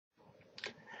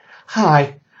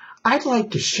Hi, I'd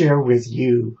like to share with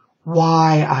you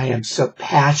why I am so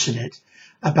passionate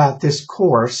about this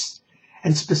course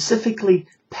and specifically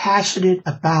passionate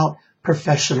about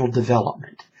professional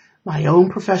development, my own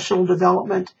professional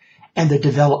development and the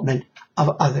development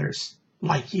of others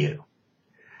like you.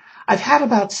 I've had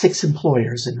about 6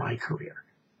 employers in my career.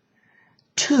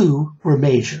 2 were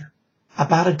major,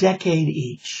 about a decade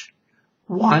each.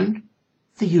 1,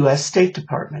 the U.S. State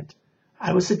Department.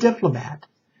 I was a diplomat.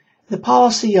 The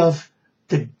policy of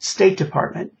the State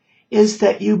Department is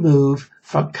that you move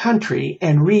from country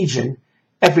and region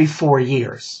every 4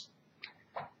 years.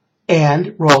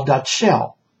 And Royal Dutch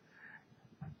Shell.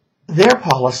 Their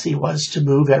policy was to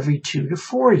move every 2 to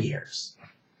 4 years.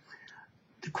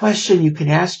 The question you can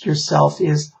ask yourself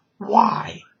is,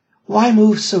 why? Why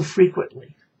move so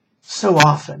frequently, so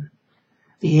often?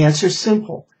 The answer is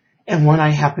simple, and one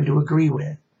I happen to agree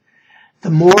with. The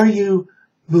more you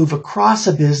move across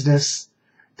a business,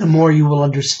 the more you will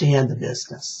understand the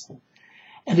business.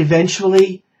 And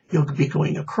eventually, you'll be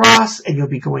going across and you'll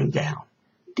be going down,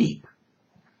 deep.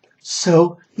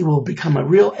 So you will become a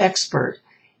real expert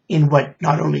in what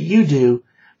not only you do,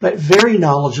 but very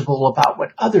knowledgeable about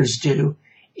what others do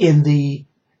in the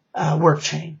work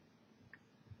chain.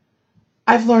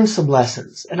 I've learned some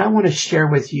lessons, and I want to share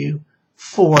with you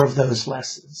 4 of those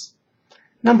lessons.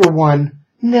 Number 1,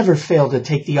 never fail to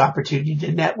take the opportunity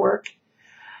to network.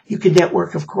 You can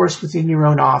network, of course, within your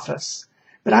own office,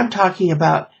 but I'm talking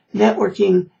about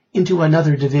networking into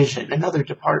another division, another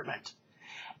department.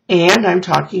 And I'm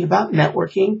talking about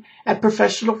networking at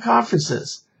professional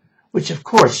conferences, which, of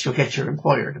course, you'll get your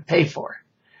employer to pay for.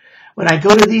 When I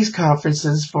go to these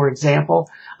conferences, for example,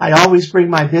 I always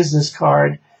bring my business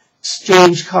card,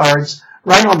 exchange cards,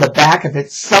 right on the back of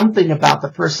it, something about the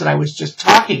person I was just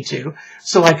talking to,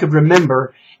 so I could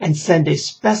remember and send a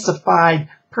specified,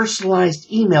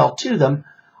 personalized email to them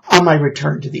on my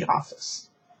return to the office.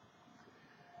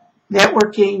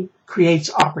 Networking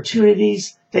creates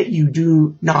opportunities that you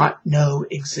do not know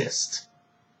exist.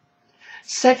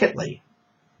 Secondly,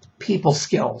 people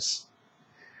skills.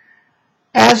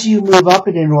 As you move up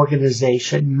in an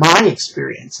organization, my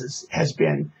experience has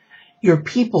been your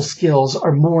people skills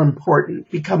are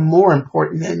become more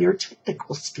important than your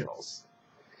technical skills.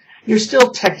 You're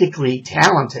still technically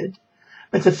talented,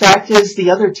 but the fact is the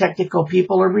other technical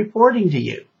people are reporting to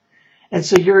you. And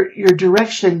so your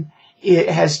direction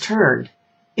has turned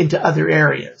into other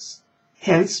areas.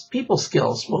 Hence, people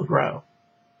skills will grow.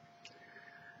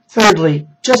 Thirdly,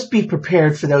 just be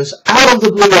prepared for those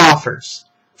out-of-the-blue offers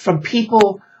from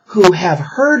people who have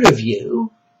heard of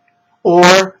you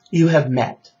or you have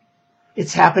met.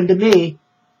 It's happened to me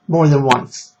more than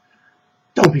once.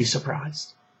 Don't be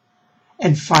surprised.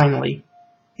 And finally,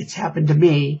 it's happened to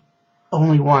me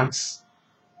only once.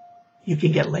 You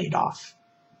can get laid off.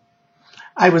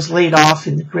 I was laid off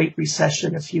in the Great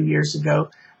Recession a few years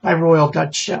ago by Royal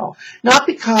Dutch Shell, not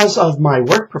because of my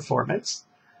work performance,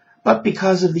 but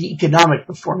because of the economic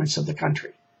performance of the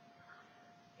country.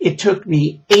 It took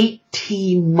me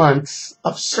 18 months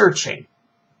of searching,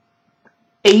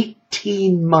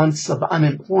 18 months of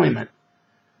unemployment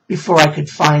before I could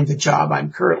find the job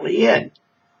I'm currently in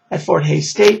at Fort Hays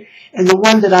State, and the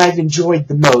one that I've enjoyed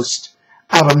the most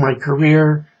out of my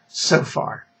career so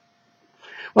far.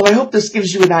 Well, I hope this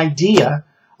gives you an idea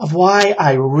of why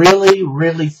I really,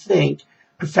 really think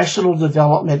professional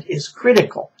development is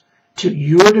critical to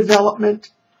your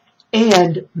development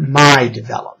and my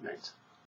development.